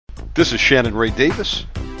This is Shannon Ray Davis,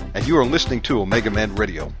 and you are listening to Omegaman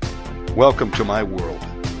Radio. Welcome to my world,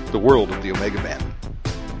 the world of the Omegaman.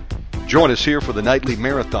 Join us here for the nightly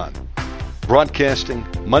marathon, broadcasting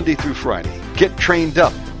Monday through Friday. Get trained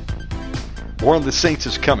up. More of the Saints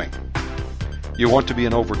is coming. You want to be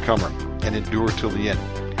an overcomer and endure till the end.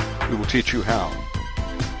 We will teach you how.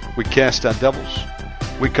 We cast out devils.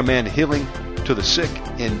 We command healing to the sick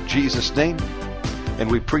in Jesus' name. And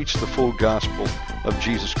we preach the full gospel of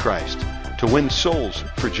Jesus Christ to win souls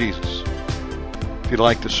for Jesus. If you'd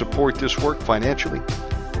like to support this work financially,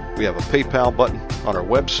 we have a PayPal button on our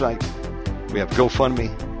website. We have GoFundMe,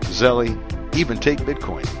 Zelle, even take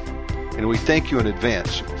Bitcoin. And we thank you in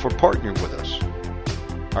advance for partnering with us.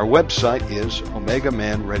 Our website is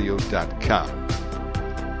omegamanradio.com.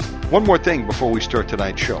 One more thing before we start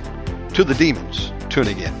tonight's show. To the demons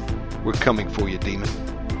tuning in, we're coming for you, demon.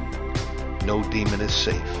 No demon is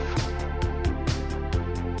safe.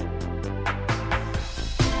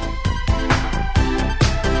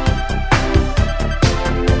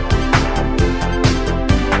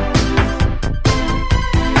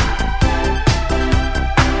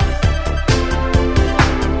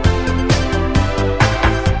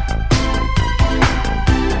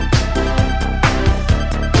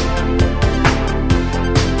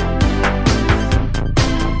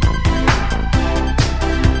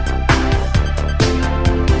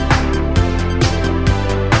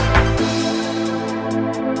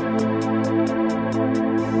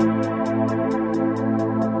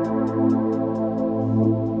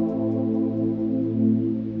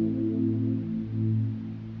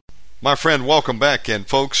 My friend, welcome back. And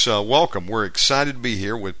folks, welcome. We're excited to be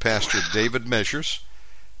here with Pastor David Measures,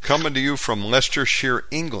 coming to you from Leicestershire,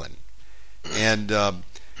 England. And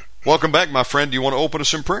welcome back, my friend. Do you want to open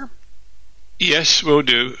us in prayer? Yes, we'll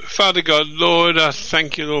do. Father God, Lord, I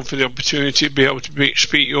thank you, Lord, for the opportunity to be able to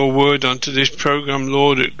speak your word onto this program,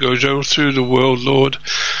 Lord. It goes all through the world, Lord.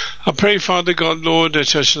 I pray, Father God, Lord,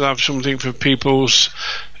 that I shall have something for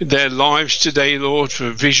their lives today, Lord,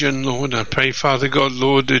 for vision, Lord. I pray, Father God,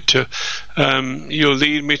 Lord, that you'll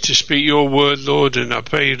lead me to speak your word, Lord, and I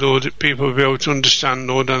pray, Lord, that people will be able to understand,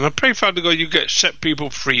 Lord. And I pray, Father God, you set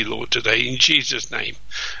people free, Lord, today, in Jesus' name.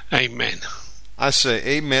 Amen. I say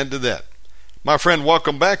amen to that. My friend,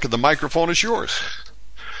 welcome back, and the microphone is yours.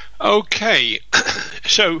 Okay,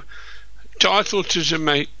 so title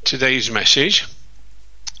to today's message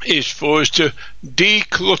is for us to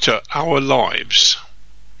declutter our lives.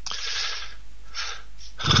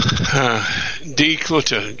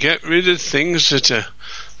 Declutter, get rid of things that are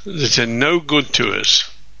no good to us.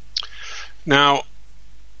 Now,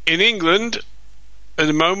 in England, at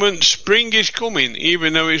the moment, spring is coming,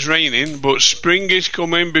 even though it's raining, but spring is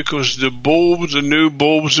coming because the new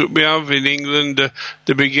bulbs that we have in England,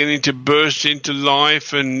 they're beginning to burst into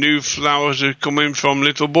life and new flowers are coming from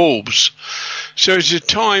little bulbs. So it's a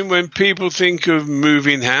time when people think of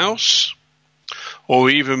moving house or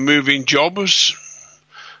even moving jobs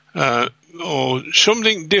or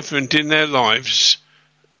something different in their lives.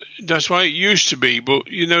 That's why it used to be, but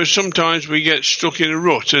sometimes we get stuck in a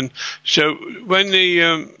rut, and so when they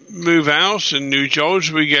move house and new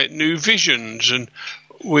jobs, we get new visions and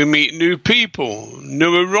we meet new people,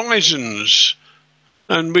 new horizons,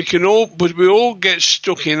 and we all get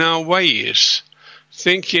stuck in our ways,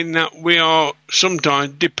 thinking that we are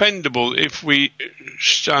sometimes dependable if we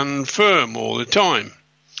stand firm all the time.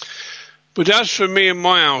 But as for me and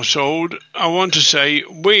my household, I want to say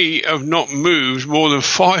we have not moved more than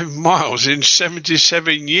 5 miles in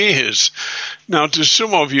 77 years. Now, to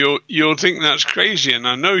some of you, you'll think that's crazy, and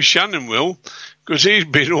I know Shannon will, because he's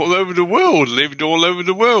been all over the world, lived all over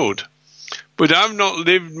the world. But I've not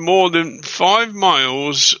lived more than 5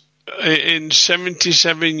 miles in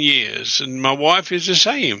 77 years, and my wife is the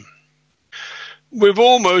same. We've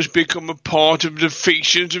almost become a part of the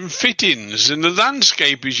fixtures and fittings and the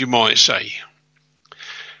landscape, as you might say.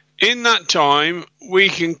 In that time, we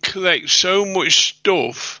can collect so much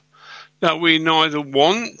stuff that we neither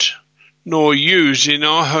want nor use in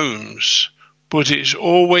our homes, but it's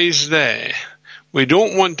always there. We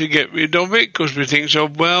don't want to get rid of it because we think,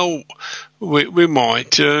 we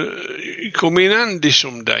might come in handy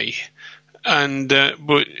someday.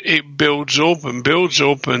 But it builds up and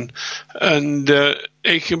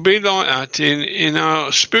it can be like that in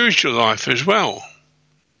our spiritual life as well.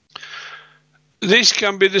 This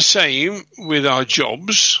can be the same with our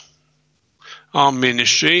jobs, our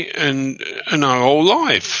ministry, and our whole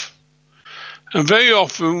life. And very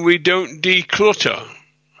often we don't declutter.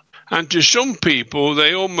 And to some people,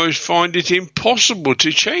 they almost find it impossible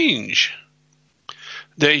to change.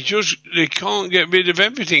 They can't get rid of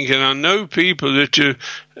everything. And I know people that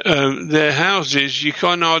their houses, you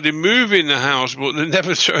can't hardly move in the house, but they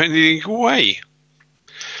never throw anything away.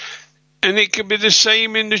 And it can be the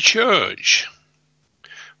same in the church.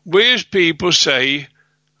 We as people say,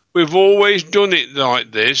 we've always done it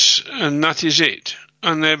like this, and that is it.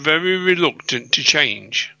 And they're very reluctant to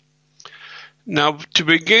change. Now, to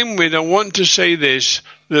begin with, I want to say this,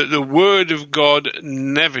 that the Word of God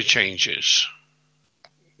never changes.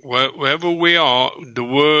 Wherever we are, the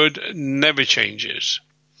Word never changes.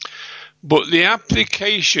 But the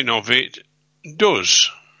application of it does.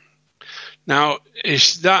 Now,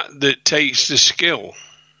 it's that takes the skill.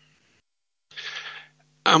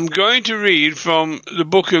 I'm going to read from the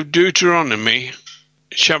book of Deuteronomy,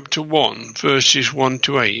 chapter 1, verses 1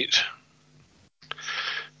 to 8.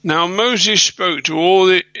 Now Moses spoke to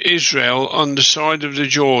all Israel on the side of the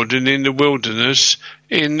Jordan in the wilderness,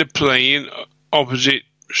 in the plain opposite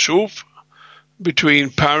Shuf, between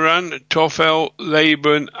Paran, Tophel,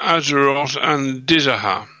 Laban, Azaroth, and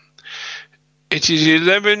Dizahah. It is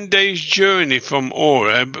 11 days' journey from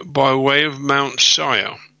Oreb by way of Mount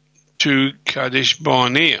Seir to Kadesh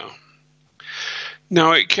Barnea.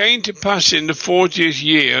 Now it came to pass in the 40th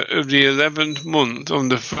year of the 11th month, on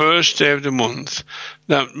the first day of the month,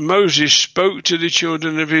 that Moses spoke to the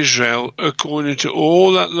children of Israel according to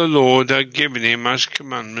all that the Lord had given him as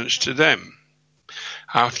commandments to them.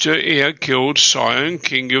 After he had killed Sihon,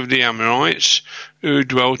 king of the Amorites, who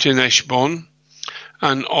dwelt in Heshbon,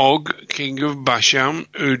 and Og, king of Bashan,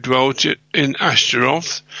 who dwelt in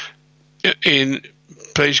Ashtaroth, in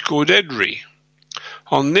a place called Edrei,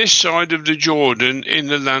 on this side of the Jordan in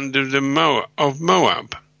the land of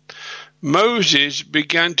Moab. Moses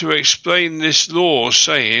began to explain this law,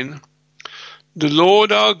 saying, The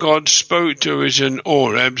Lord our God spoke to us in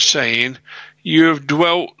Oreb, saying, You have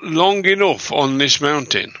dwelt long enough on this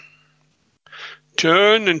mountain.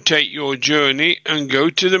 Turn and take your journey and go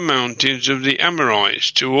to the mountains of the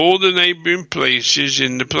Amorites, to all the neighbouring places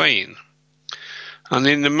in the plain, and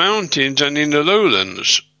in the mountains and in the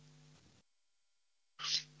lowlands,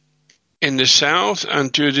 in the south,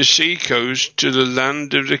 and to the sea coast, to the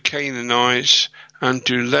land of the Canaanites, and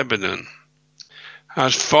to Lebanon,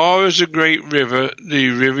 as far as the great river, the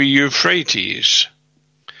river Euphrates.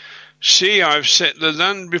 See, I have set the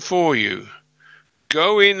land before you.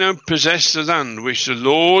 Go in and possess the land which the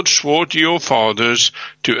Lord swore to your fathers,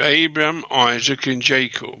 to Abraham, Isaac, and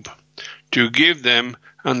Jacob, to give them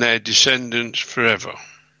and their descendants forever.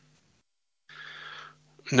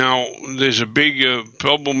 Now, there's a big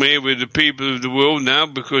problem here with the people of the world now,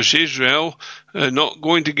 because Israel are not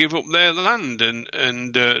going to give up their land, and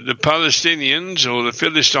the Palestinians, or the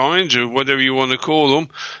Philistines, or whatever you want to call them,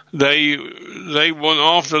 they want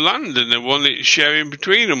half the land, and they want it sharing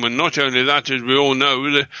between them. And not only that, as we all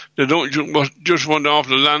know, they don't just want half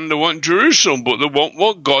the land, they want Jerusalem, but they want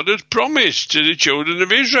what God has promised to the children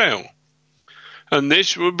of Israel. And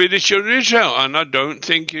this will be the children of Israel. And I don't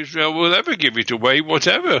think Israel will ever give it away,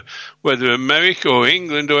 whatever. Whether America or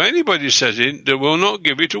England or anybody says it, they will not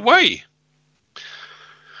give it away.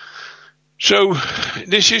 So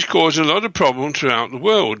this has caused a lot of problems throughout the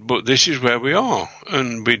world, but this is where we are.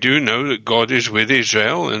 And we do know that God is with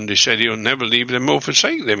Israel, and he said he'll never leave them or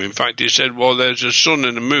forsake them. In fact, he said, while there's a sun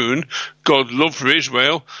and a moon, God's love for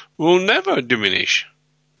Israel will never diminish.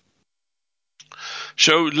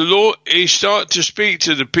 So the Lord, he started to speak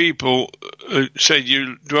to the people, said,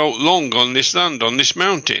 you dwelt long on this land, on this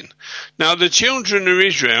mountain. Now the children of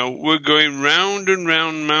Israel were going round and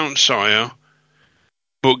round Mount Seir,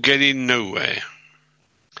 but getting nowhere.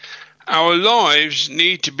 Our lives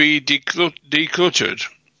need to be decluttered.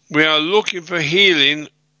 We are looking for healing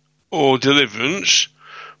or deliverance,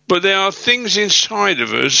 but there are things inside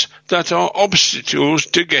of us that are obstacles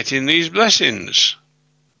to getting these blessings.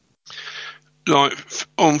 Like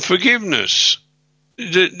unforgiveness.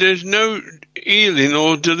 There's no healing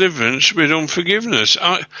or deliverance with unforgiveness.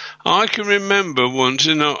 I can remember once,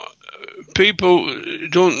 people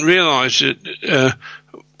don't realise that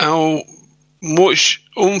how much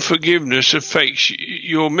unforgiveness affects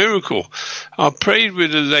your miracle. I prayed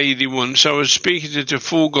with a lady once. I was speaking at the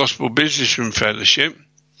Full Gospel Businessman Fellowship,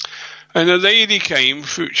 and a lady came,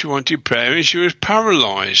 she wanted prayer, and she was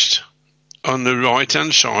paralysed on the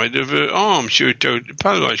right-hand side of her arm. She was totally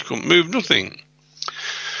paralysed, couldn't move nothing.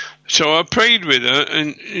 So I prayed with her,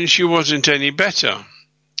 and she wasn't any better.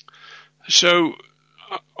 So,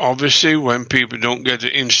 obviously, when people don't get an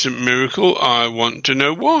instant miracle, I want to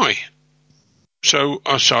know why. So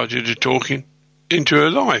I started talking into her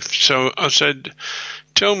life. So I said,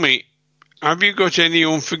 tell me, have you got any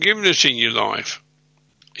unforgiveness in your life?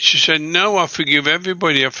 She said, no, I forgive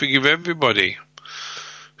everybody.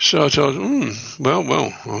 So I thought,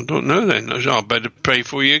 well, I don't know then. I better pray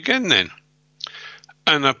for you again then.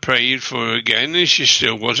 And I prayed for her again, and she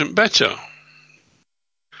still wasn't better.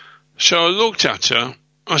 So I looked at her.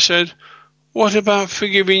 I said, what about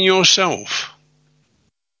forgiving yourself?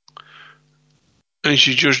 And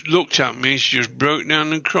she just looked at me, she just broke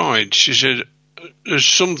down and cried. She said, there's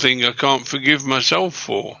something I can't forgive myself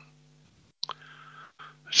for.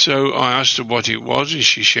 So I asked her what it was, and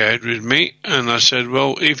she shared with me, and I said,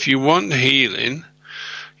 well, if you want healing,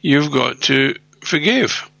 you've got to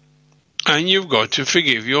forgive, and you've got to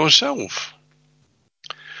forgive yourself.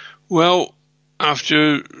 Well,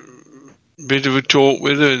 after a bit of a talk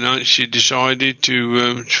with her, she decided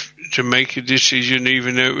to make a decision,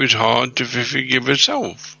 even though it was hard, to forgive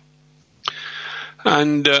herself.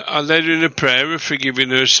 And I led her in a prayer of forgiving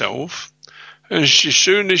herself, and as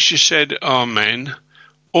soon as she said Amen,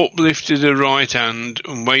 uplifted her right hand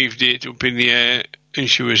and waved it up in the air, and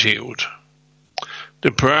she was healed.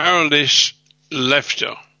 The paralysis left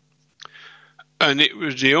her, and it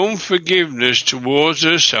was the unforgiveness towards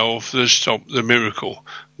herself that stopped the miracle.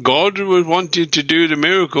 God was wanting to do the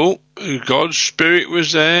miracle. God's Spirit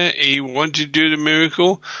was there. He wanted to do the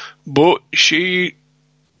miracle, but she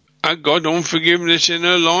had got unforgiveness in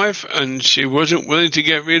her life, and she wasn't willing to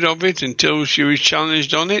get rid of it until she was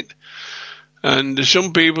challenged on it. And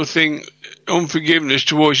some people think unforgiveness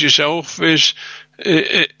towards yourself is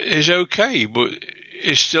okay, but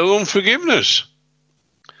it's still unforgiveness.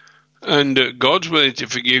 And God's willing to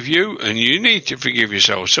forgive you, and you need to forgive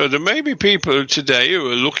yourself. So there may be people today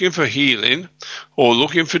who are looking for healing or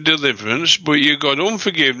looking for deliverance, but you've got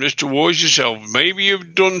unforgiveness towards yourself. Maybe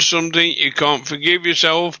you've done something, you can't forgive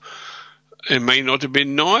yourself. It may not have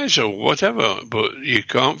been nice or whatever, but you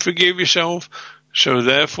can't forgive yourself. So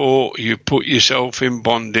therefore, you put yourself in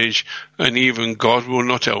bondage, and even God will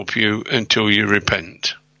not help you until you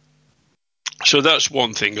repent. So that's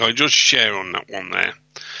one thing. I just share on that one there.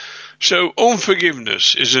 So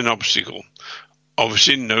unforgiveness is an obstacle.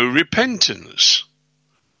 Obviously, no repentance.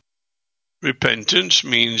 Repentance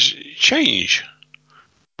means change.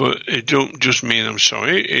 But it don't just mean I'm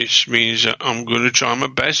sorry. It means that I'm going to try my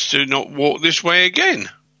best to not walk this way again.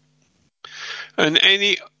 And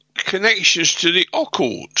any connections to the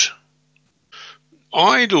occult,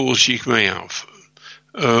 idols you may have,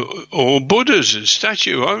 or Buddhas and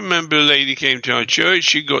statues. I remember a lady came to our church.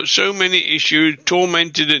 She got so many issues,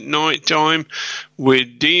 tormented at night time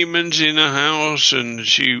with demons in her house, and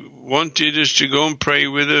she wanted us to go and pray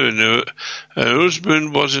with her, and her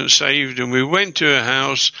husband wasn't saved, and we went to her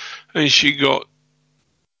house, and she got,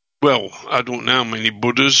 well, I don't know how many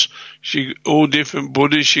Buddhas. All different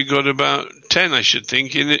Buddhas. She got about 10, I should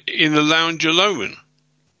think, in the lounge alone.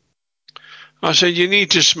 I said, you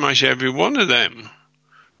need to smash every one of them.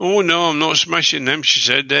 Oh, no, I'm not smashing them, she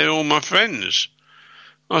said. They're all my friends.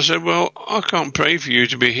 I said, well, I can't pray for you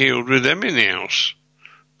to be healed with them in the house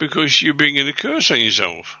because you're bringing a curse on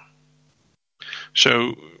yourself.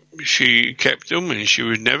 So she kept them, and she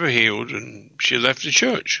was never healed, and she left the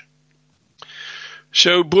church.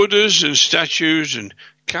 So Buddhas and statues and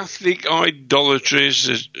Catholic idolatries,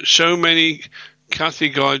 there's so many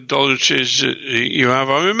Catholic idolatries that you have.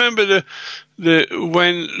 I remember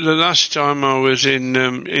when the last time I was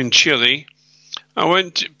in Chile, I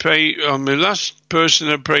went to pray. The last person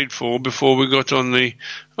I prayed for before we got on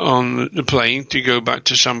the plane to go back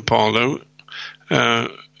to Sao Paulo.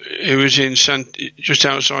 It was in just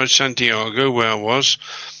outside Santiago where I was,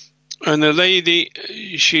 and the lady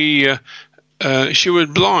she was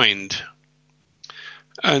blind,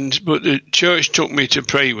 but the church took me to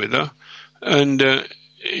pray with her, and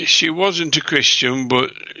she wasn't a Christian,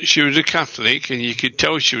 but she was a Catholic, and you could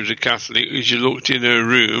tell she was a Catholic as you looked in her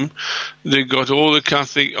room. They got all the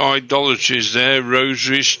Catholic idolatries there,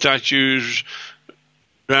 rosaries, statues,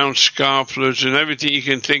 round scarflets, and everything you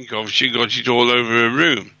can think of. She got it all over her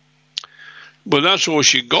room. But that's all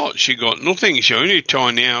she got. She got nothing. She only a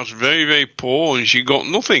tiny house, very, very poor, and she got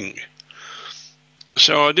nothing.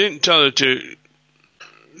 So I didn't tell her to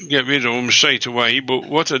get rid of them straight away, but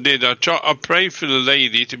what I did, I prayed for the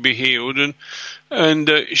lady to be healed, and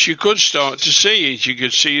she could start to see. She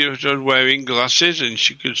could see that I was wearing glasses, and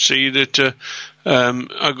she could see that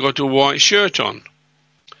I got a white shirt on.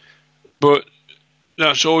 But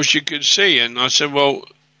that's all she could see, and I said, well,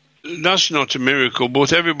 that's not a miracle,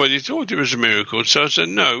 but everybody thought it was a miracle. So I said,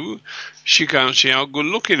 no, she can't see how good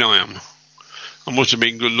looking I am. I must have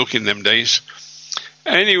been good looking them days.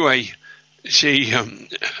 Anyway,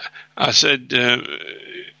 I said,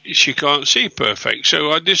 she can't see perfect.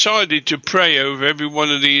 So I decided to pray over every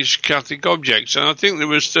one of these Catholic objects, and I think there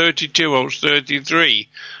was 32 or 33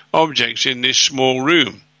 objects in this small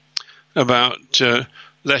room, about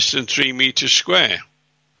less than 3 meters square.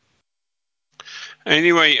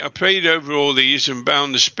 Anyway, I prayed over all these and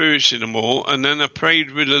bound the spirits in them all, and then I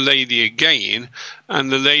prayed with the lady again,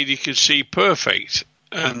 and the lady could see perfect.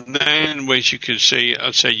 And then when she could see,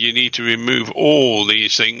 I said, you need to remove all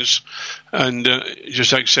these things and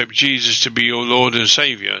just accept Jesus to be your Lord and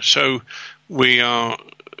Saviour. So we are,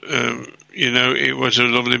 it was a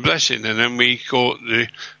lovely blessing. And then we caught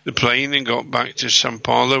the plane and got back to Sao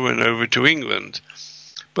Paulo and over to England.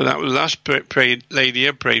 But that was the last lady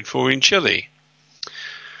I prayed for in Chile.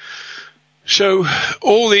 So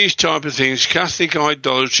all these type of things, Catholic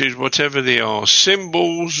idolatries, whatever they are,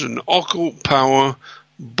 symbols and occult power,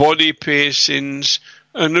 body piercings,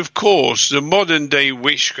 and of course the modern day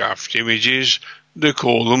witchcraft images, they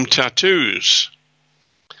call them tattoos.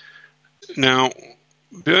 Now,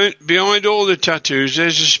 behind all the tattoos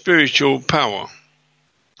there's a spiritual power.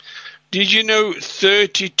 Did you know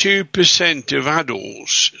 32% of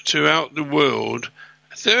adults throughout the world,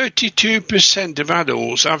 32% of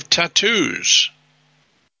adults have tattoos?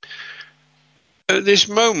 At this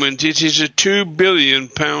moment, it is a £2 billion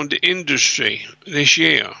industry this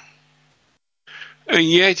year. And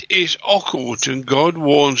yet it's occult, and God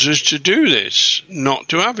warns us to do this, not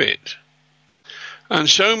to have it. And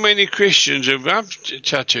so many Christians have had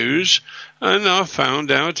tattoos and are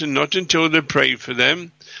found out, and not until they prayed for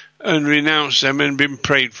them and renounced them and been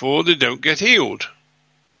prayed for, they don't get healed.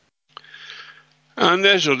 And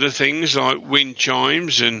there's other things like wind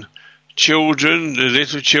chimes and children, the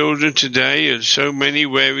little children today, and so many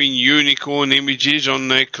wearing unicorn images on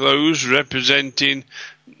their clothes representing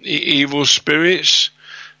evil spirits.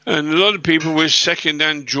 And a lot of people with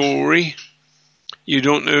second-hand jewellery. You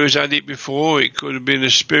don't know who's had it before. It could have been a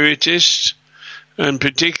spiritist. And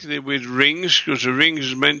particularly with rings, because a ring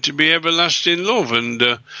is meant to be everlasting love,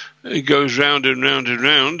 and it goes round and round and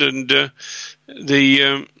round. And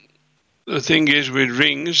the thing is with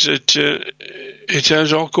rings that it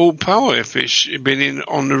has occult power if it's been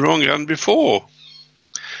on the wrong hand before.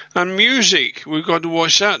 And music, we've got to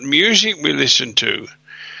watch that. Music we listen to.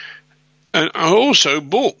 And also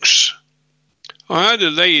books. I had a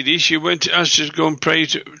lady, she went to us to go and pray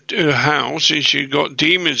to her house, and she got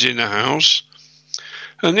demons in the house.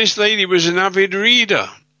 And this lady was an avid reader,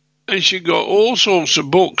 and she got all sorts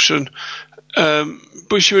of books, and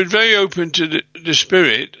but she was very open to the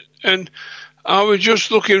spirit. And I was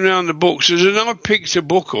just looking around the books, and as I picked a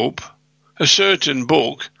book up, a certain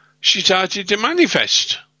book, she started to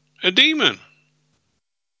manifest a demon.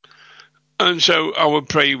 And so I would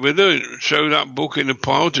pray with her, throw that book in a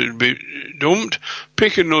pile to be dumped,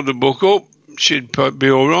 pick another book up, she'd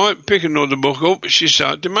be all right, pick another book up, she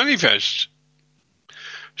started to manifest.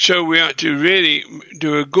 So we had to really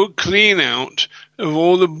do a good clean out of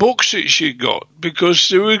all the books that she got, because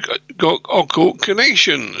they were got occult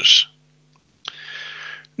connections.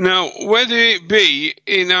 Now, whether it be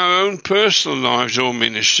in our own personal lives or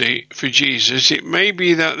ministry for Jesus, it may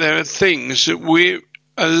be that there are things that we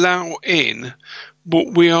allow in,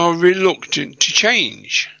 but we are reluctant to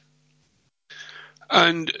change.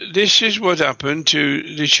 And this is what happened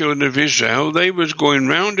to the children of Israel. They was going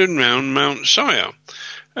round and round Mount Sinai.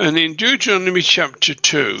 And in Deuteronomy chapter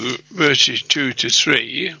 2, verses 2 to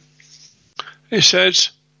 3, it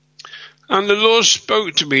says, "And the Lord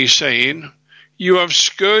spoke to me, saying, You have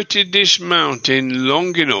skirted this mountain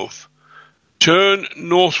long enough. Turn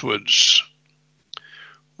northwards."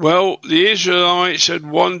 Well, the Israelites had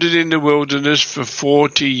wandered in the wilderness for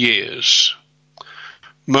 40 years.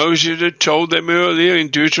 Moses had told them earlier in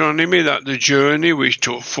Deuteronomy that the journey, which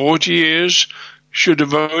took 40 years, should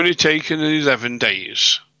have only taken 11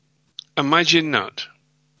 days. Imagine that.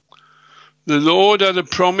 The Lord had a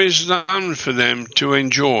promised land for them to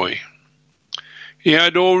enjoy. He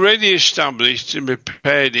had already established and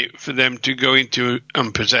prepared it for them to go into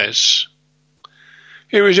and possess.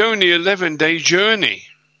 It was only an 11-day journey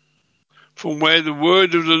from where the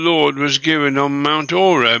word of the Lord was given on Mount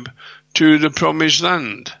Horeb to the promised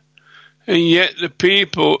land. And yet the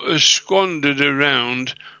people have squandered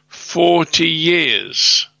around 40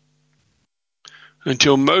 years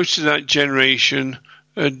until most of that generation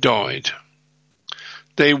had died.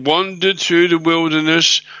 They wandered through the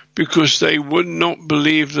wilderness because they would not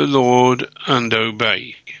believe the Lord and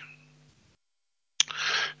obey.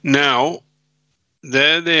 Now,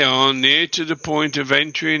 there they are, near to the point of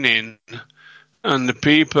entering in, and the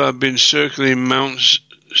people have been circling Mount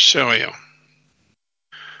Sinai.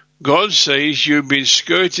 God says you've been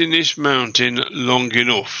skirting this mountain long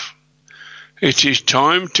enough. It is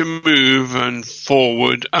time to move and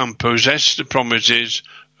forward and possess the promises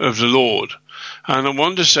of the Lord. And I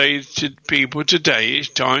want to say to people today, it's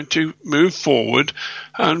time to move forward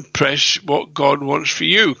and press what God wants for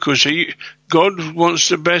you, because God wants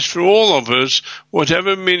the best for all of us.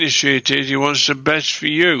 Whatever ministry it is, He wants the best for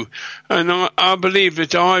you. And I believe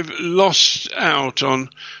that I've lost out on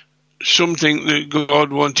something that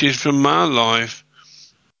God wanted from my life,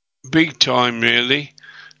 big time really.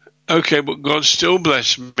 Okay, but God still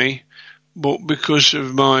blessed me, but because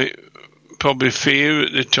of my probably fear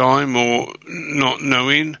at the time or not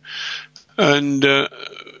knowing, and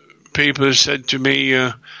people have said to me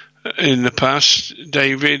in the past,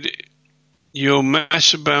 David, you'll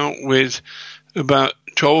mess about with about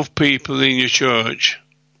 12 people in your church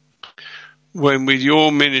when with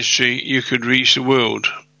your ministry you could reach the world.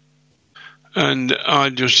 And I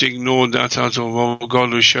just ignored that. I thought, well,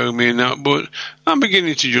 God will show me that. But I'm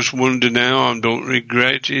beginning to just wonder now. I don't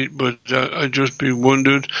regret it, but I just been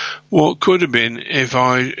wondered what could have been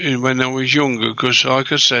when I was younger. Because,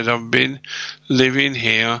 like I said, I've been living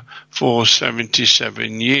here for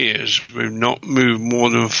 77 years. We've not moved more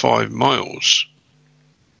than 5 miles.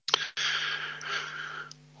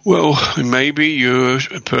 Well, maybe you're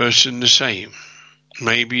a person the same.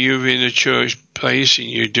 Maybe you're in a church place and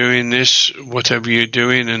you're doing this, whatever you're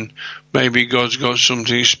doing, and maybe God's got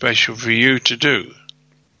something special for you to do.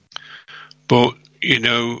 But,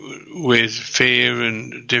 with fear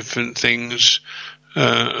and different things,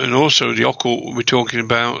 and also the occult we're talking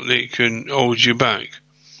about, it can hold you back.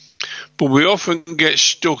 But we often get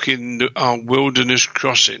stuck in our wilderness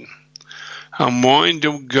crossing and wind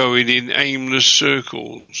up going in aimless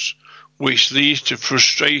circles, which leads to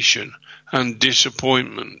frustration and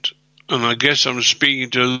disappointment. And I guess I'm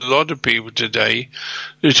speaking to a lot of people today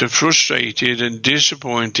that are frustrated and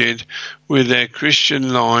disappointed with their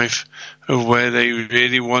Christian life of where they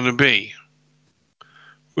really want to be.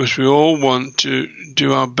 Because we all want to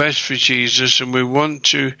do our best for Jesus, and we want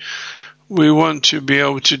to be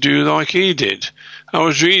able to do like He did. I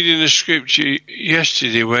was reading a scripture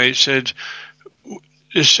yesterday where it said,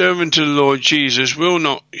 the servant of the Lord Jesus will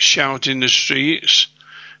not shout in the streets,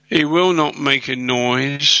 He will not make a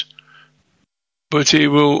noise, but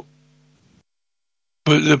the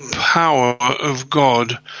power of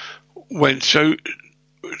God went through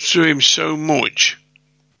him so much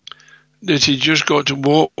that he just got to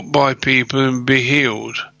walk by people and be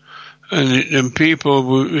healed. And people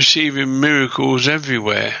were receiving miracles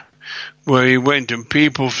everywhere where he went, and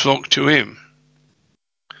people flocked to him.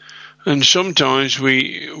 And sometimes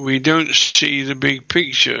we don't see the big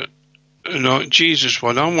picture like Jesus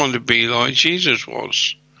was. I want to be like Jesus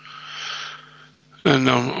was. And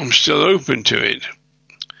I'm still open to it.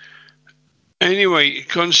 Anyway,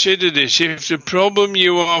 consider this. If the problem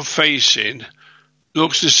you are facing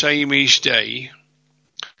looks the same each day,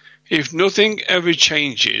 if nothing ever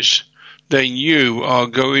changes, then you are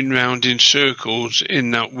going round in circles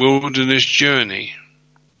in that wilderness journey.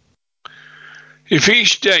 If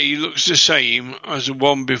each day looks the same as the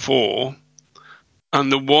one before,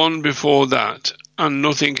 and the one before that, and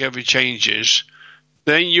nothing ever changes,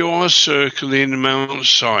 then you are circling Mount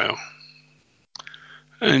Sion,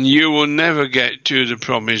 and you will never get to the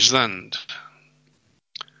promised land.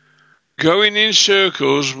 Going in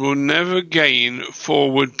circles will never gain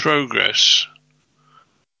forward progress.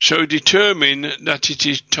 So determine that it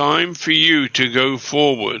is time for you to go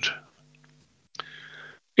forward.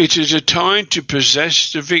 It is a time to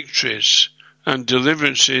possess the victories and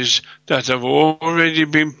deliverances that have already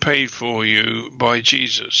been paid for you by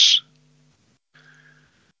Jesus.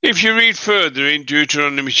 If you read further in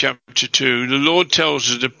Deuteronomy chapter 2, the Lord tells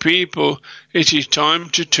us the people it is time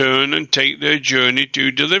to turn and take their journey to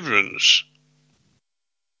deliverance.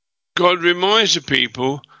 God reminds the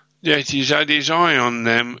people that He's had His eye on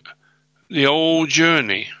them the whole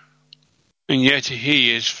journey, and yet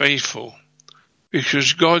He is faithful,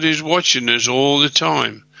 because God is watching us all the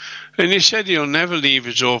time. And He said He'll never leave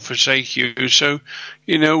us or forsake you. So,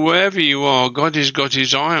 wherever you are, God has got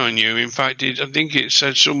His eye on you. In fact, I think it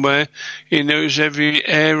said somewhere, He knows every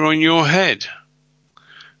hair on your head.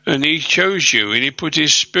 And He chose you, and He put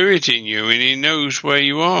His Spirit in you, and He knows where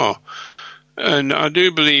you are. And I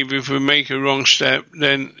do believe if we make a wrong step,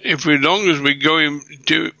 then as long as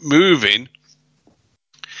we're moving,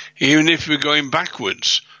 even if we're going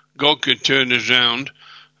backwards, God could turn us around.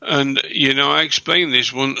 And, I explained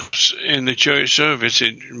this once in the church service.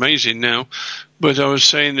 It's amazing now. But I was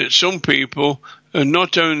saying that some people have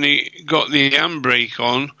not only got the handbrake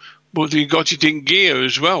on, but they got it in gear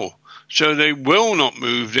as well. So they will not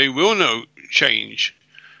move. They will not change.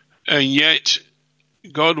 And yet,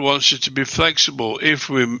 God wants us to be flexible. If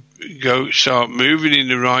we start moving in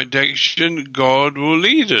the right direction, God will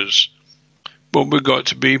lead us. But we've got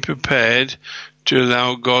to be prepared to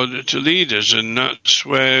allow God to lead us. And that's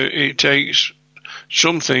where it takes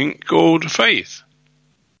something called faith.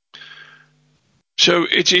 So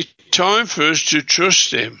it is time for us to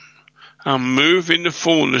trust Him and move in the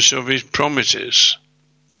fullness of His promises.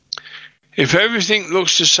 If everything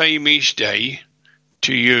looks the same each day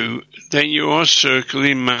to you, then you are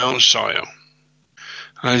circling Mount Zion,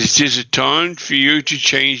 and it is a time for you to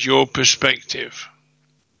change your perspective.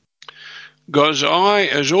 God's eye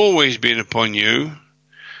has always been upon you.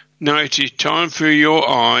 Now it is time for your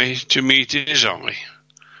eye to meet His eye,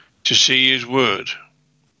 to see His word.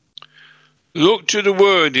 Look to the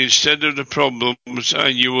word instead of the problems,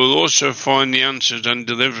 and you will also find the answers and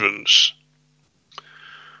deliverance.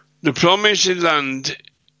 The promised land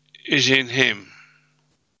is in Him.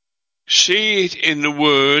 See it in the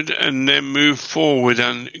word and then move forward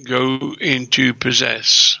and go in to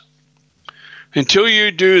possess. Until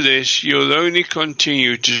you do this, you'll only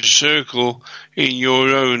continue to circle in your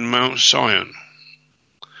own Mount Zion.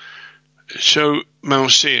 So,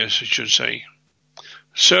 Mount Seir, I should say.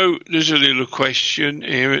 So, there's a little question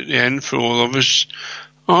here at the end for all of us.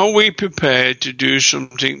 Are we prepared to do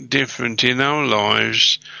something different in our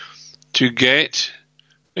lives to get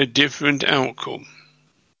a different outcome?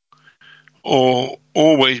 Or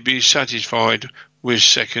always be satisfied with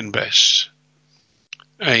second best?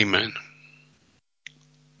 Amen.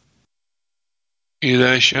 You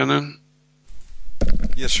there, Shannon?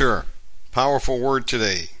 Yes, sir. Powerful word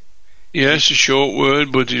today. Yes, a short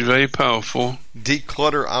word, but it's very powerful.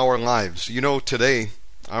 Declutter our lives. You know, today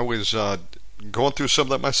I was going through some of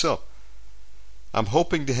that myself. I'm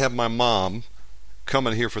hoping to have my mom come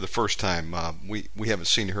in here for the first time. We haven't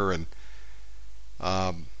seen her in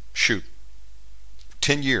 10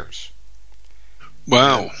 years.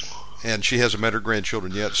 Wow. And she hasn't met her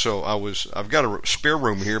grandchildren yet, so I've got a spare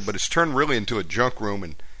room here, but it's turned really into a junk room,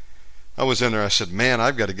 and I was in there, I said, man,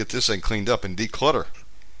 I've got to get this thing cleaned up and declutter.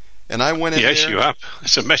 And I went in there. Yes, you have.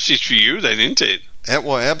 It's a message for you then, isn't it?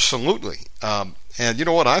 Well, absolutely. And you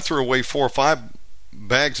know what? I threw away 4 or 5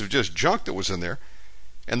 bags of just junk that was in there,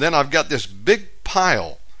 and then I've got this big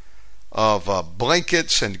pile of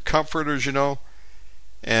blankets and comforters, you know,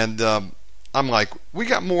 and I'm like, we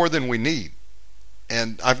got more than we need,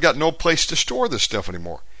 and I've got no place to store this stuff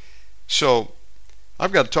anymore. So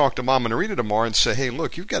I've got to talk to Mom and Rita tomorrow and say, hey,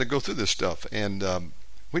 look, you've got to go through this stuff, and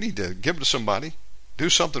we need to give it to somebody, do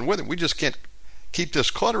something with it. We just can't keep this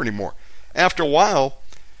clutter anymore. After a while,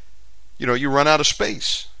 you know, you run out of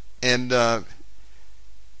space, and well,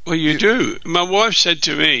 you do. My wife said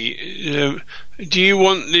to me, do you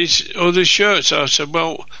want these other shirts? I said,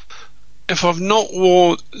 well, if I've not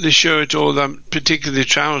worn the shirt or the particular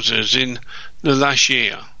trousers in the last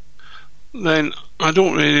year, then I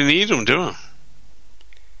don't really need them, do I?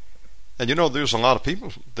 And you know, there's a lot of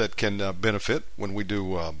people that can benefit when we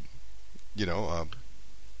do,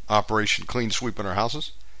 Operation Clean Sweep in our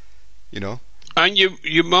houses, you know. And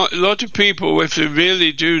you might, a lot of people, if they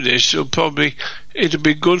really do this, it'll be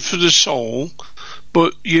good for the soul.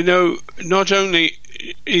 But you know, not only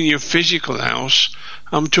in your physical house,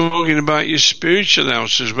 I'm talking about your spiritual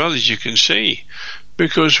house as well, as you can see,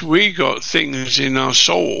 because we got things in our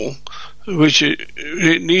soul which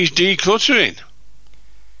it needs decluttering.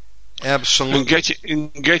 Absolutely.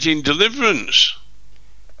 And getting deliverance.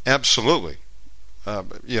 Absolutely.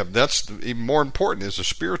 That's even more important is the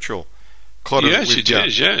spiritual clutter. Yes, that we've got.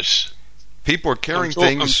 is. Yes. People are carrying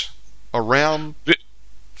things around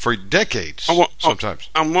for decades. Sometimes.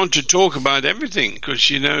 I want to talk about everything because,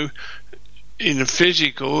 you know, in the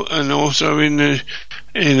physical and also in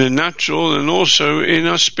the natural and also in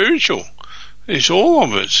our spiritual. It's all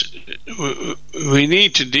of us. We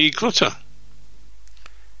need to declutter.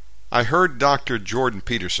 I heard Dr. Jordan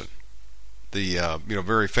Peterson, the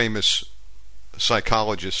very famous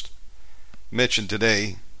psychologist, mentioned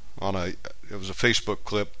today it was a Facebook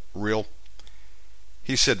clip reel.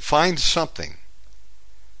 He said, find something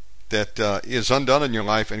that is undone in your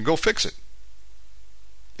life and go fix it.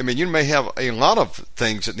 I mean, you may have a lot of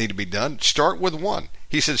things that need to be done. Start with one.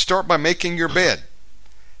 He said, start by making your bed.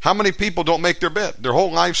 How many people don't make their bed? Their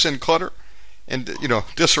whole life's in clutter and,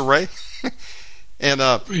 disarray. And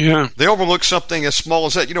they overlook something as small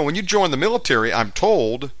as that. You know, when you join the military, I'm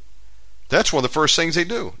told that's one of the first things they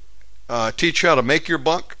do. Teach you how to make your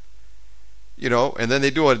bunk, and then they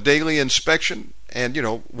do a daily inspection. And,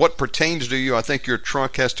 what pertains to you, I think your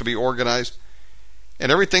trunk has to be organized.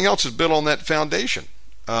 And everything else is built on that foundation.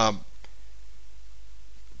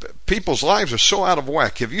 people's lives are so out of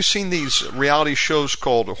whack. Have you seen these reality shows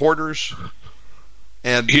called Hoarders?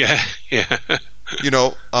 And yeah.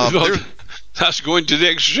 Well, that's going to the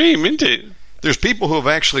extreme, isn't it? There's people who have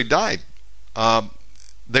actually died.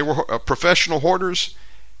 They were professional hoarders,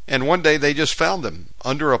 and one day they just found them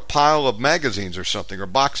under a pile of magazines or something, or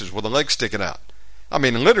boxes with a leg sticking out. I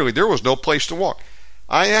mean, literally, there was no place to walk.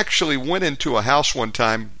 I actually went into a house one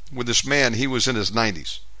time with this man. He was in his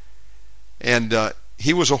 90s, and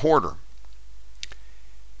he was a hoarder.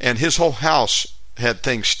 And his whole house had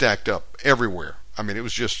things stacked up everywhere. I mean, it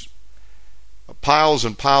was just piles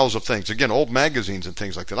and piles of things. Again, old magazines and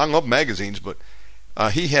things like that. I love magazines, but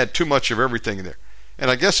he had too much of everything in there. And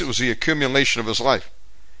I guess it was the accumulation of his life.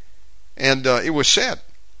 And it was sad.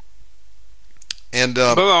 And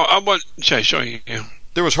I want to say, sorry. Yeah.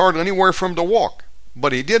 There was hardly anywhere for him to walk.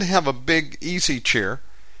 But he did have a big easy chair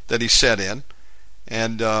that he sat in.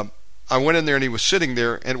 And I went in there and he was sitting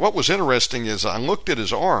there. And what was interesting is I looked at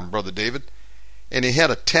his arm, Brother David, and he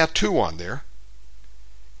had a tattoo on there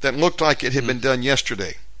that looked like it had been done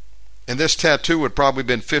yesterday. And this tattoo would probably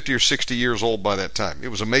been 50 or 60 years old by that time. It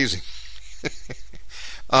was amazing.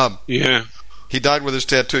 Yeah. He died with his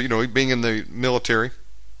tattoo, being in the military.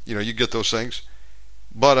 You get those things.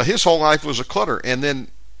 But his whole life was a clutter. And then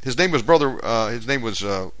his name was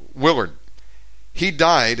Willard. He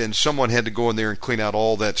died, and someone had to go in there and clean out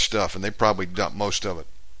all that stuff, and they probably dumped most of it.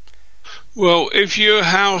 Well, if your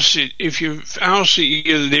house that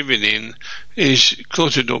you're living in is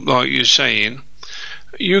cluttered up, like you're saying,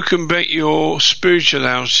 you can bet your spiritual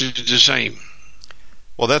house is the same.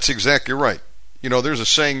 Well, that's exactly right. There's a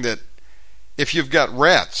saying that if you've got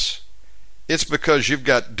rats, it's because you've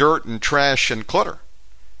got dirt and trash and clutter.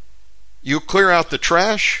 You clear out the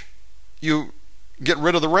trash, you get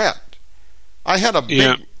rid of the rat. I had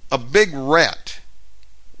a big rat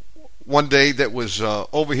one day that was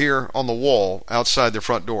over here on the wall outside the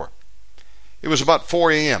front door. It was about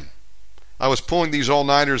 4 a.m. I was pulling these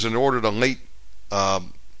all-nighters and ordered a late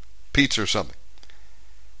pizza or something.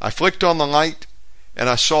 I flicked on the light and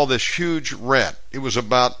I saw this huge rat. It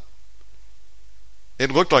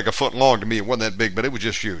looked like a foot long to me. It wasn't that big, but it was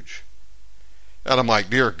just huge. And I'm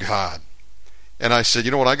like, dear God. And I said,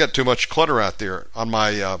 you know what? I got too much clutter out there on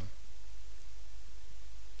my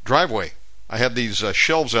driveway. I had these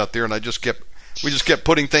shelves out there, and we just kept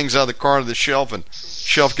putting things out of the car into the shelf, and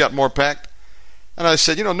shelf got more packed. And I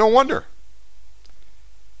said, no wonder.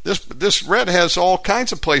 This rat has all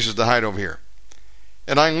kinds of places to hide over here.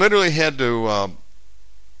 And I literally had to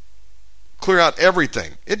clear out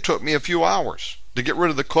everything. It took me a few hours to get rid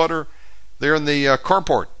of the clutter there in the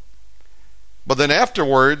carport. But then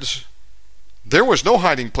afterwards, there was no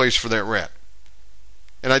hiding place for that rat.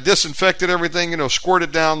 And I disinfected everything,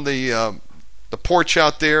 squirted down the porch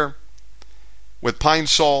out there with Pine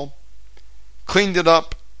Sol, cleaned it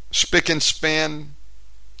up, spick and span,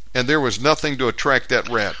 and there was nothing to attract that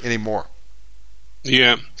rat anymore.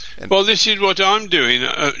 Yeah. Well, this is what I'm doing.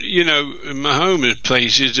 My home is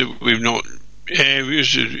places that we've not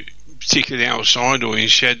areas, particularly outside or in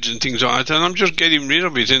sheds and things like that, and I'm just getting rid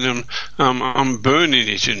of it, and I'm burning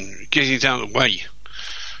it and getting it out of the way.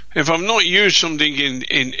 If I've not used something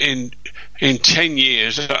in 10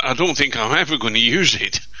 years, I don't think I'm ever going to use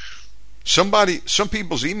it. Some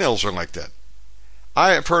people's emails are like that.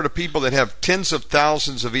 I have heard of people that have tens of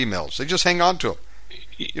thousands of emails. They just hang on to them.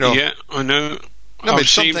 Yeah, I know. I've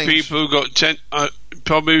seen people who got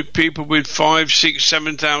probably people with 5, 6,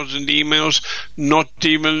 7,000 emails, not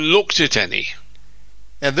even looked at any.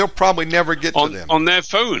 And they'll probably never get to them. On their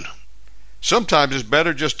phone. Sometimes it's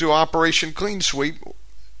better just do Operation Clean Sweep,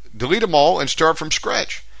 delete them all, and start from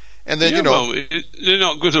scratch. And then, they're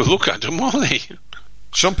not going to look at them, are they?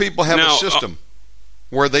 Some people have a system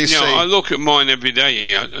where they say... I look at mine every day,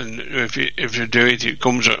 and if you do it, it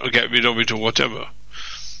comes, I get rid of it or whatever.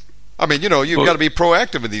 I mean, you've got to be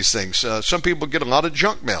proactive in these things. Some people get a lot of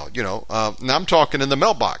junk mail, Now I'm talking in the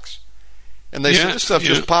mailbox. And they said, this stuff's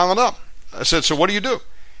just piling up. I said, so what do you do?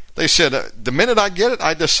 They said, the minute I get it,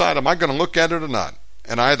 I decide, am I going to look at it or not?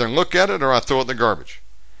 And I either look at it or I throw it in the garbage.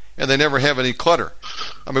 And they never have any clutter.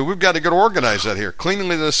 I mean, we've got to get organized out here.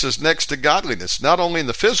 Cleanliness is next to godliness, not only in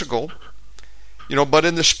the physical, but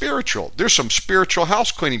in the spiritual. There's some spiritual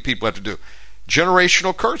house cleaning people have to do.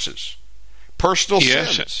 Generational curses, personal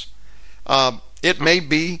sins. It may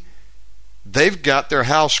be they've got their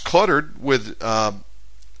house cluttered with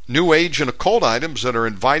new age and occult items that are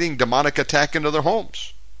inviting demonic attack into their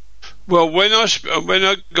homes. Well, when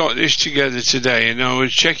I got this together today and I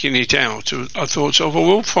was checking it out, I thought,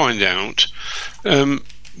 we'll find out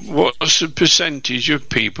what's the percentage of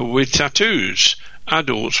people with tattoos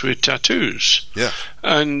adults with tattoos. Yeah.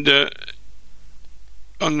 And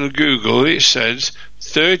on the Google it says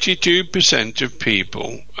 32% of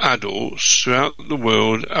people, adults throughout the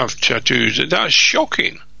world, have tattoos. That's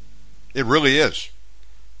shocking. It really is.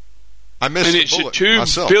 I missed and the it's bullet a £2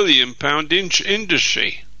 myself. billion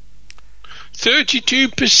industry.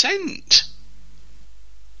 32%.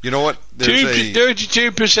 You know what?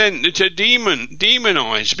 32% that are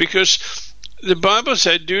demonized, because the Bible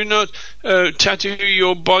said, "Do not tattoo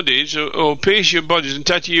your bodies or pierce your bodies and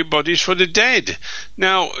tattoo your bodies for the dead."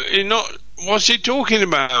 Now, what's he talking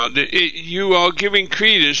about? You are giving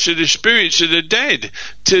credence to the spirits of the dead,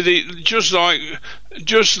 to the just like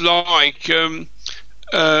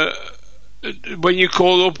when you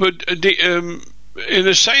call up in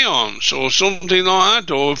a seance or something like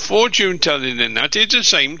that, or fortune telling, and that is the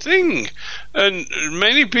same thing. And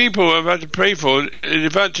many people have had to pray for it,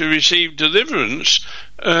 they've had to receive deliverance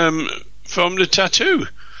from the tattoo.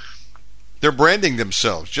 They're branding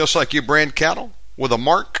themselves, just like you brand cattle with a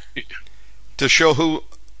mark to show who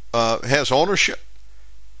has ownership.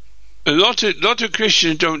 A lot of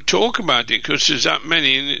Christians don't talk about it because there's that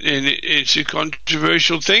many, and it's a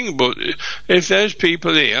controversial thing. But if there's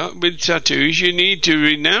people here with tattoos, you need to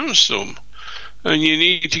renounce them, and you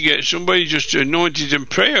need to get somebody just to anoint it and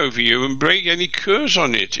pray over you and break any curse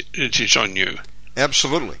on it that is on you.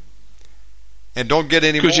 Absolutely. And don't get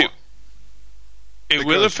any more. It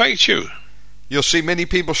will affect you. You'll see many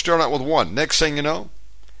people start out with one. Next thing you know,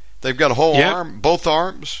 they've got a whole arm, both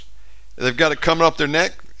arms. They've got it coming up their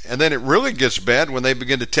neck. And then it really gets bad when they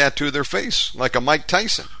begin to tattoo their face, like a Mike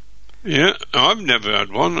Tyson. Yeah, I've never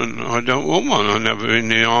had one, and I don't want one. I never in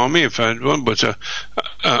the army have had one, but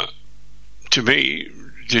to me,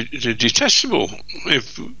 they're detestable.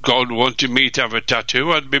 If God wanted me to have a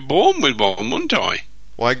tattoo, I'd be born with one, wouldn't I?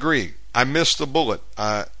 Well, I agree. I missed the bullet.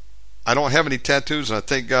 I don't have any tattoos, and I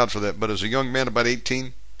thank God for that. But as a young man, about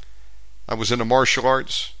 18, I was into martial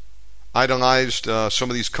arts, idolized some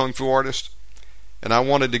of these kung fu artists. And I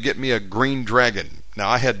wanted to get me a green dragon. Now,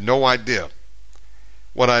 I had no idea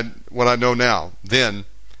what I know now, then,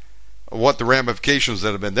 what the ramifications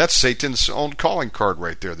that have been. That's Satan's own calling card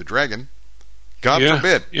right there, the dragon. God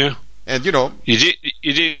forbid. Yeah. And, you know. You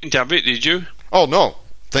didn't have it, did you? Oh, no.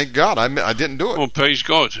 Thank God. I didn't do it. Well, praise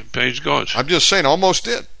God. Praise God. I'm just saying, almost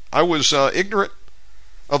did. I was ignorant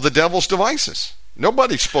of the devil's devices.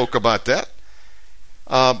 Nobody spoke about that.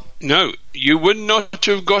 No, you would not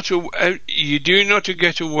have you do not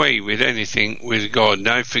get away with anything with God.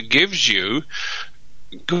 Now, He forgives you.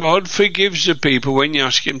 God forgives the people when you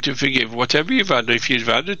ask Him to forgive. Whatever you've had, if you've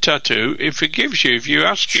had a tattoo, He forgives you if you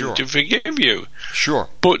ask Him to forgive you. Sure.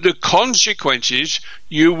 But the consequences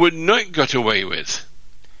you would not get away with.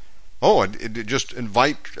 Oh, it just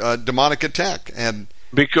invite demonic attack, and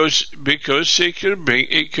because it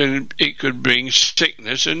could bring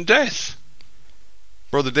sickness and death.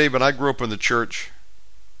 Brother David, I grew up in the church.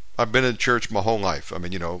 I've been in church my whole life. I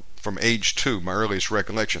mean, from age 2, my earliest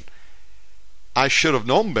recollection. I should have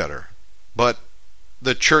known better, but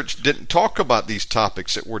the church didn't talk about these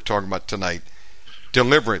topics that we're talking about tonight.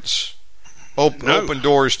 Deliverance, open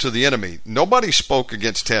doors to the enemy. Nobody spoke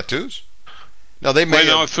against tattoos. Now they may. When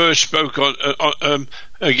I first spoke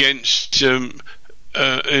against in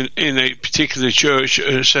a particular church,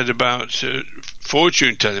 said about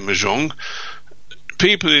fortune telling was wrong.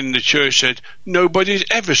 People in the church said, nobody's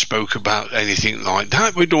ever spoke about anything like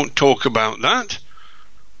that. We don't talk about that.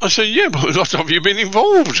 I said, yeah, but a lot of you have been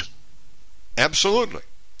involved. Absolutely.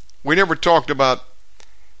 We never talked about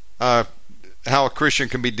how a Christian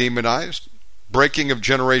can be demonized, breaking of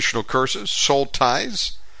generational curses, soul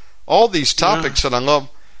ties, all these topics that I love.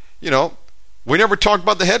 We never talked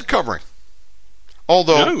about the head covering.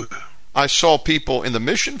 Although I saw people in the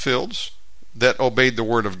mission fields that obeyed the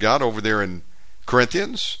word of God over there in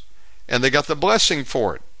Corinthians, and they got the blessing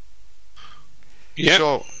for it. Yeah.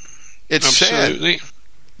 So it's absolutely sad.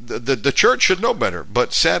 The church should know better,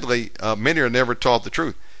 but sadly, many are never taught the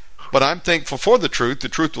truth. But I'm thankful for the truth. The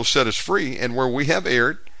truth will set us free, and where we have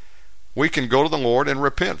erred, we can go to the Lord and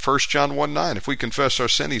repent. 1 John 1:9. If we confess our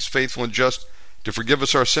sin, He's faithful and just to forgive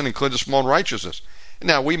us our sin and cleanse us from all unrighteousness.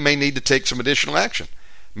 Now, we may need to take some additional action.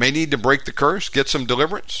 May need to break the curse, get some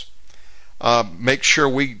deliverance, make sure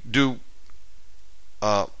we do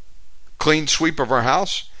clean sweep of our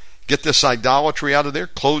house, get this idolatry out of there,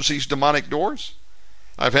 close these demonic doors.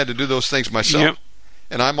 I've had to do those things myself,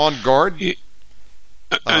 and I'm on guard.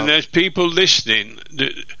 And there's people listening.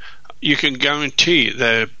 You can guarantee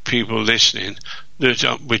there are people listening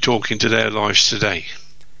that we're talking to their lives today.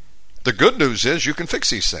 The good news is you can fix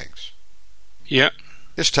these things. Yeah.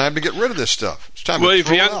 It's time to get rid of this stuff. It's time well, to if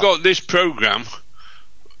you hadn't got this program,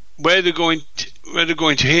 where they're going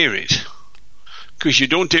to hear it. Because you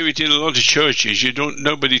don't hear it in a lot of churches.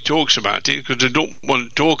 Nobody talks about it because they don't want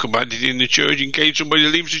to talk about it in the church in case somebody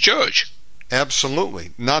leaves the church.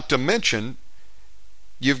 Absolutely. Not to mention,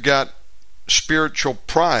 you've got spiritual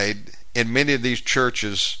pride in many of these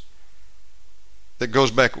churches that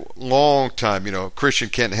goes back a long time. You know, a Christian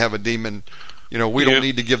can't have a demon. You know, we don't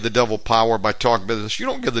need to give the devil power by talking about this. You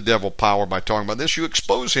don't give the devil power by talking about this. You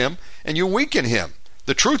expose him and you weaken him.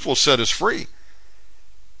 The truth will set us free.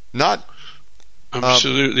 Not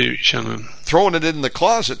absolutely, Shannon. Throwing it in the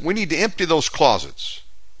closet. We need to empty those closets.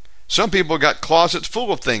 Some people got closets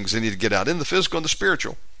full of things they need to get out, in the physical and the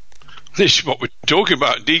spiritual. This is what we're talking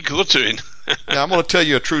about, decluttering. Now, I'm going to tell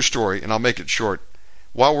you a true story, and I'll make it short,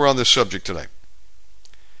 while we're on this subject today.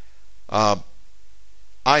 I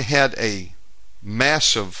had a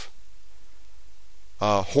massive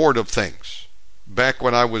hoard of things back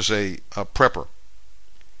when I was a prepper.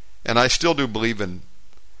 And I still do believe in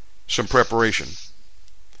some preparation.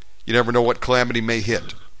 You never know what calamity may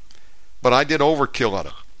hit. But I did overkill on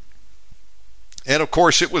it. And of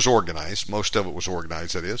course it was organized. Most of it was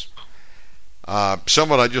organized, that is.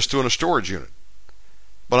 Some of it I just threw in a storage unit.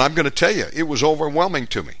 But I'm going to tell you, it was overwhelming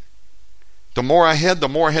to me. The more I had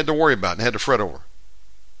to worry about and had to fret over.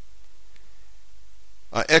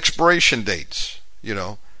 Expiration dates, you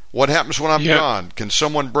know. What happens when I'm gone? Can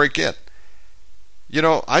someone break in? You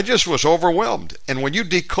know, I just was overwhelmed. And when you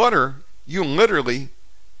declutter, you literally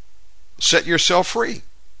set yourself free.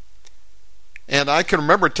 And I can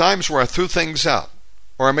remember times where I threw things out.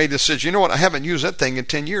 Or I made a decision, you know what, I haven't used that thing in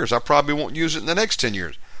 10 years. I probably won't use it in the next 10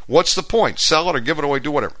 years. What's the point? Sell it or give it away,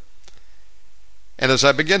 do whatever. And as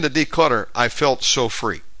I began to declutter, I felt so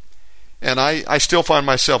free. And I still find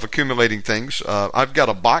myself accumulating things. I've got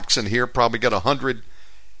a box in here, probably got 100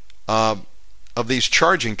 of these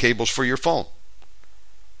charging cables for your phone.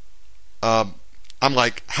 I'm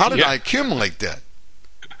like, how did I accumulate that?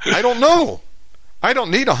 I don't know. I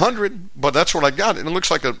don't need 100, but that's what I got. And it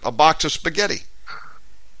looks like a box of spaghetti.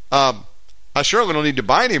 I certainly don't need to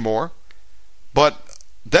buy any more, but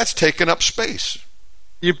that's taking up space.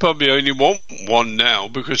 You probably only want one now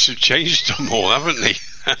because they've changed them all, haven't they?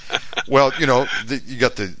 Well, you know, you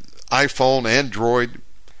got the iPhone, Android,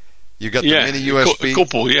 you got the mini USB. A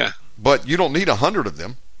couple, yeah. But you don't need 100 of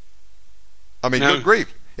them. I mean, good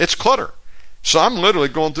grief. It's clutter. So I'm literally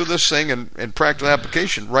going through this thing in practical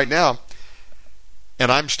application right now,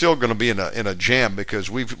 and I'm still going to be in a jam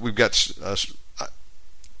because we've got.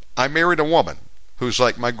 I married a woman who's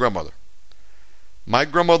like my grandmother. My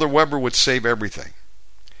grandmother Weber would save everything,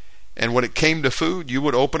 and when it came to food, you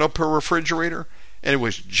would open up her refrigerator, and it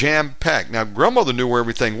was jam packed. Now, grandmother knew where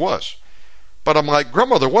everything was, but I'm like,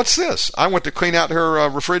 grandmother, what's this? I went to clean out her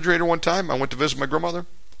refrigerator one time. I went to visit my grandmother,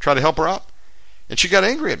 try to help her out, and she got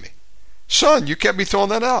angry at me. Son, you kept me throwing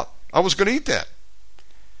that out. I was going to eat that.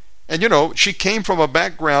 And, you know, she came from a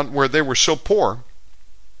background where they were so poor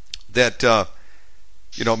that,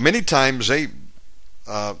 you know, many times they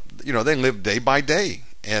lived day by day.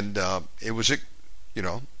 And it was, you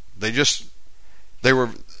know, they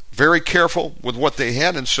were very careful with what they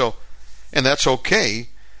had. And that's okay.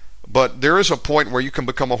 But there is a point where you can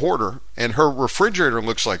become a hoarder. And her refrigerator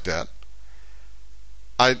looks like that.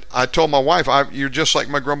 I told my wife, you're just like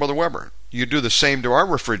my grandmother Weber. You do the same to our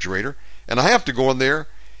refrigerator, and I have to go in there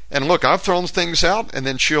and look. I've thrown things out, and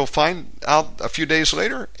then she'll find out a few days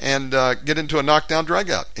later and get into a knockdown, drag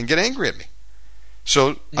out, and get angry at me.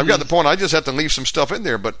 So I've got the point. I just have to leave some stuff in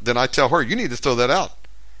there, but then I tell her, you need to throw that out.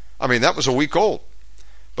 I mean, that was a week old,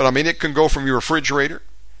 but I mean, it can go from your refrigerator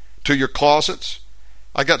to your closets.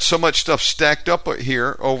 I got so much stuff stacked up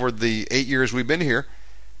here over the 8 years we've been here.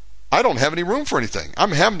 I don't have any room for anything.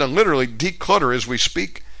 I'm having to literally declutter as we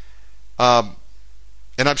speak. And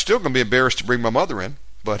I'm still going to be embarrassed to bring my mother in,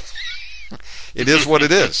 but it is what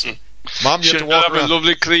it is. Mom, you have to walk around. A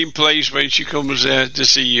lovely clean place when she comes there to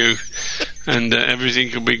see you, and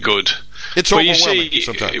everything will be good. It's overwhelming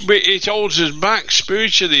sometimes. It holds us back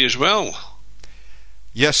spiritually as well.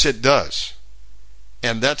 Yes, it does.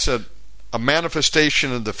 And that's a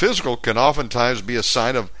manifestation of the physical can oftentimes be a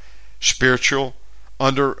sign of spiritual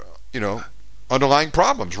underlying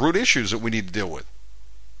problems, root issues that we need to deal with.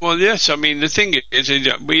 Well, yes, I mean, the thing is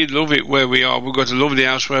we love it where we are. We've got a lovely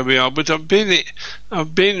house where we are. But I've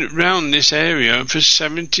been around this area for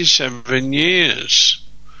 77 years.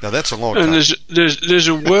 Now, that's a long time. And there's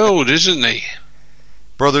a world, isn't there?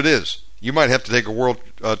 Brother, it is. You might have to take a world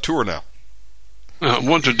tour now. I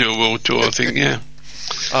want to do a world tour, I think, yeah.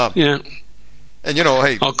 Yeah. And, you know,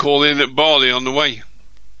 hey. I'll call in at Bali on the way.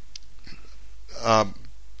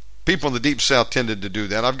 People in the Deep South tended to do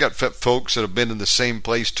that. I've got folks that have been in the same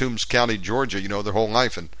place, Toombs County, Georgia, their whole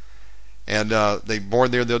life, and they're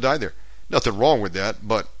born there and they'll die there. Nothing wrong with that,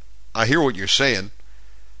 but I hear what you're saying.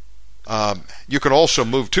 You can also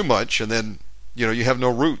move too much, and then you have no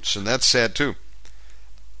roots, and that's sad too.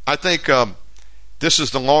 I think this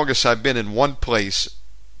is the longest I've been in one place,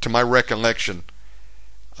 to my recollection,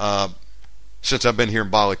 since I've been here in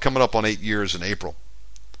Bali, coming up on 8 years in April.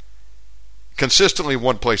 Consistently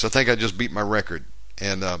one place. I think I just beat my record,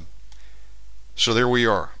 and so there we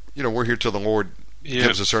are. We're here till the Lord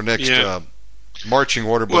gives us our next marching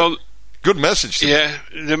order. But good message today.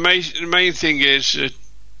 The main thing is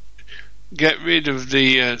get rid of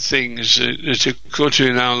the things that are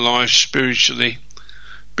cluttering our lives spiritually,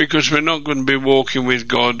 because we're not going to be walking with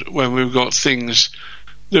God when we've got things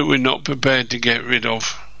that we're not prepared to get rid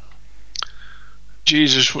of.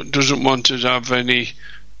 Jesus doesn't want us to have any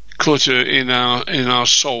clutter in our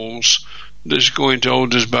souls that's going to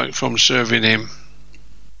hold us back from serving Him.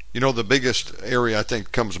 The biggest area I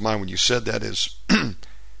think comes to mind when you said that is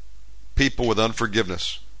people with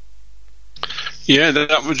unforgiveness. Yeah,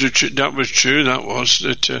 that was true. That was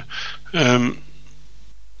that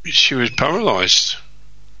she was paralyzed,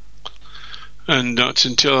 and that's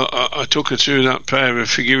until I took her through that prayer of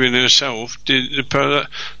forgiving herself.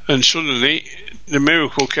 And suddenly the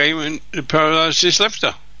miracle came, and the paralysis left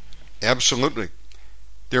her. Absolutely.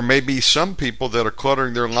 There may be some people that are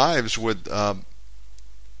cluttering their lives with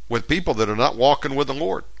people that are not walking with the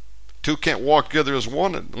Lord. Two can't walk together as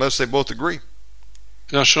one unless they both agree.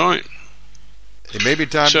 That's right. It may be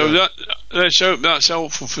time. So let's hope that's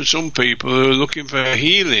helpful for some people who are looking for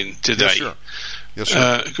healing today. Yes,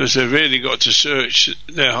 sir. Because they've really got to search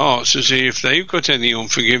their hearts to see if they've got any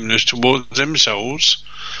unforgiveness towards themselves,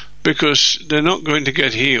 because they're not going to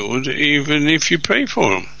get healed even if you pray for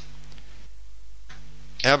them.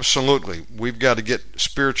 Absolutely. We've got to get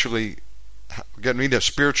need a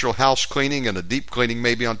spiritual house cleaning and a deep cleaning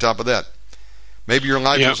maybe on top of that. Maybe your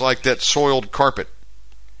life is like that soiled carpet,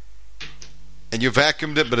 and you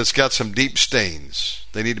vacuumed it, but it's got some deep stains.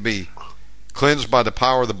 They need to be cleansed by the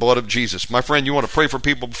power of the blood of Jesus. My friend, you want to pray for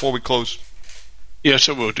people before we close? Yes,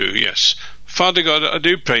 I will do, yes. Father God, I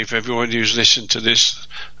do pray for everyone who's listened to this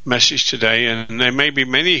message today, and there may be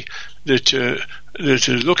many that are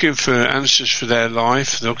looking for answers for their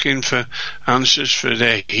life, looking for answers for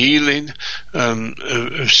their healing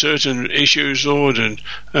of certain issues, Lord,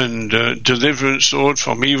 and deliverance, Lord,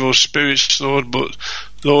 from evil spirits, Lord. But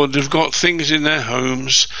Lord, they've got things in their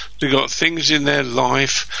homes, they've got things in their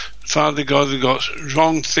life, Father God, they've got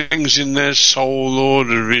wrong things in their soul, Lord,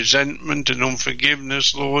 and resentment and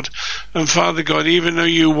unforgiveness, Lord. And Father God, even though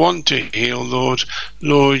you want to heal, Lord,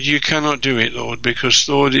 you cannot do it, Lord, because,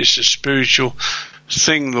 Lord, it's a spiritual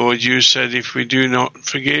thing, Lord. You said if we do not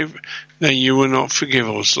forgive, then you will not forgive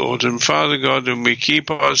us, Lord. And Father God, when we keep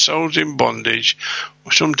ourselves in bondage,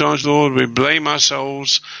 sometimes, Lord, we blame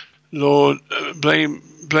ourselves, Lord, blame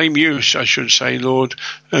you, I should say, Lord,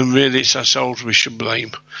 and really it's ourselves we should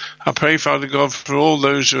blame. I pray, Father God, for all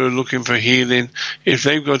those who are looking for healing, if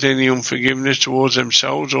they've got any unforgiveness towards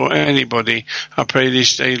themselves or anybody, I pray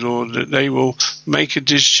this day, Lord, that they will make a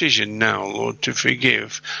decision now, Lord, to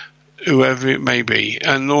forgive whoever it may be.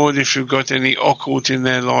 And Lord, if you've got any occult in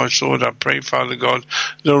their lives, Lord, I pray, Father God,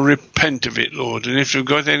 they'll repent of it, Lord. And if you've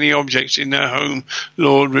got any objects in their home,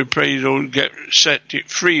 Lord, we pray, Lord, set it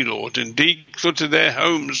free, Lord, and declutter their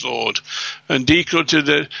homes, Lord, and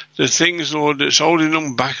declutter the things, Lord, that's holding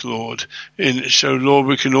them back, Lord. And so, Lord,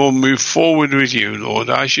 we can all move forward with you, Lord.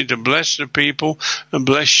 I ask you to bless the people and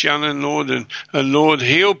bless Shannon, Lord, and Lord,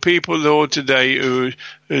 heal people, Lord, today who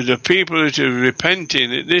the people that are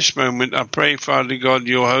repenting at this moment. I pray, Father God,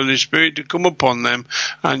 your Holy Spirit to come upon them,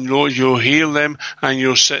 and Lord, you'll heal them and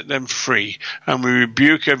you'll set them free. And we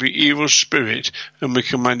rebuke every evil spirit and we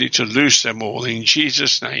command it to loose them all in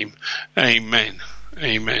Jesus' name. Amen.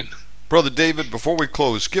 Amen. Brother David, before we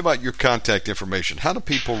close, give out your contact information. How do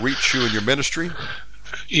people reach you in your ministry?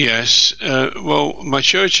 Yes, well, my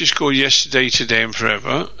church is called Yesterday, Today and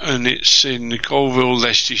Forever, and it's in Colville,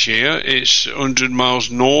 Leicestershire. It's 100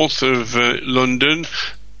 miles north of London,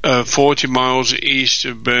 40 miles east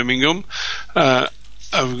of Birmingham. I've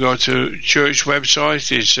got a church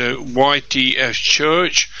website. It's ytfchurch.co.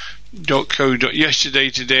 Yesterday,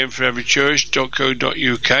 Today and Forever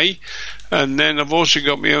Church.co.uk. And then I've also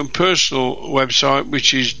got my own personal website,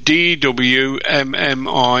 which is dwmmi.org.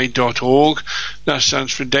 That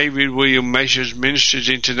stands for David William Measures Ministers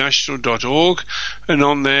International.org. And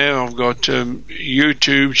on there I've got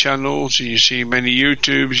YouTube channels. You see many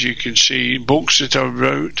YouTubes. You can see books that I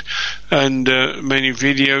wrote, and many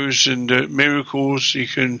videos and miracles. You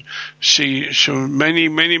can see so many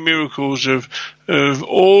miracles of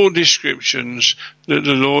all descriptions that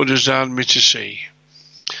the Lord has allowed me to see.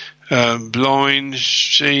 Blind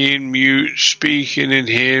seeing, mute speaking and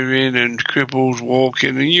hearing, and cripples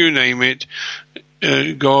walking, and you name it.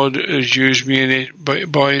 God has used me in it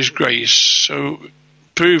by His grace. So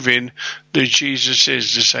proving that Jesus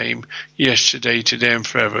is the same yesterday, today, and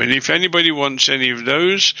forever. And if anybody wants any of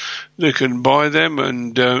those, they can buy them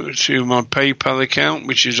and through my PayPal account,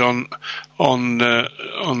 which is on the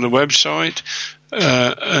website.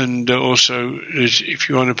 And also, if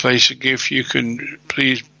you want to place a gift, you can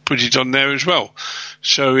please put it on there as well.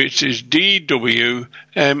 So it is dwmmi.org.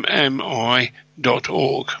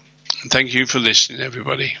 And thank you for listening,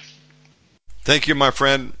 everybody. Thank you, my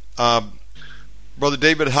friend. Brother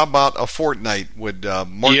David, how about a fortnight? Would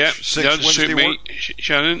March 6th Wednesday work?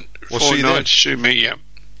 Shannon. We'll see you then. Suit me, yeah.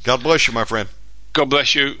 God bless you, my friend. God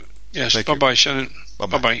bless you. Yes, Thank bye-bye, you. Shannon.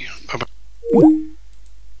 Bye-bye. Bye-bye. Bye-bye.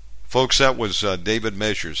 Folks, that was David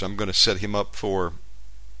Measures. I'm going to set him up for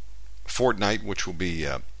a fortnight, which will be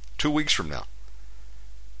 2 weeks from now.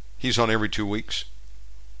 He's on every 2 weeks.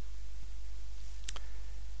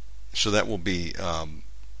 So that will be,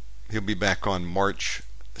 he'll be back on March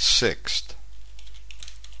 6th.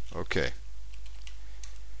 Okay.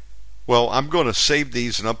 Well, I'm going to save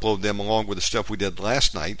these and upload them along with the stuff we did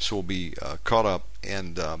last night, so we'll be caught up.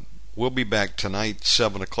 And we'll be back tonight,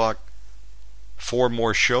 7 o'clock. 4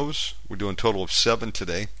 more shows. We're doing a total of 7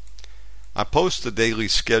 today. I post the daily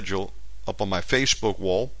schedule up on my Facebook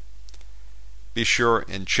wall. Be sure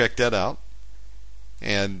and check that out.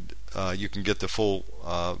 And you can get the full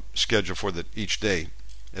schedule for each day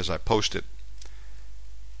as I post it.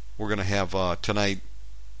 We're going to have tonight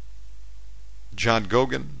John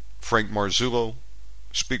Gogan, Frank Marzullo,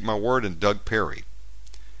 Speak My Word, and Doug Perry.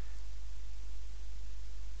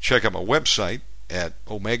 Check out my website at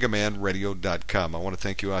omegamanradio.com. I want to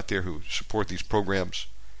thank you out there who support these programs.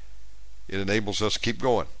 It enables us to keep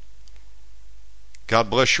going. God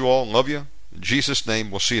bless you all. Love you. In Jesus' name,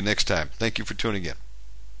 we'll see you next time. Thank you for tuning in.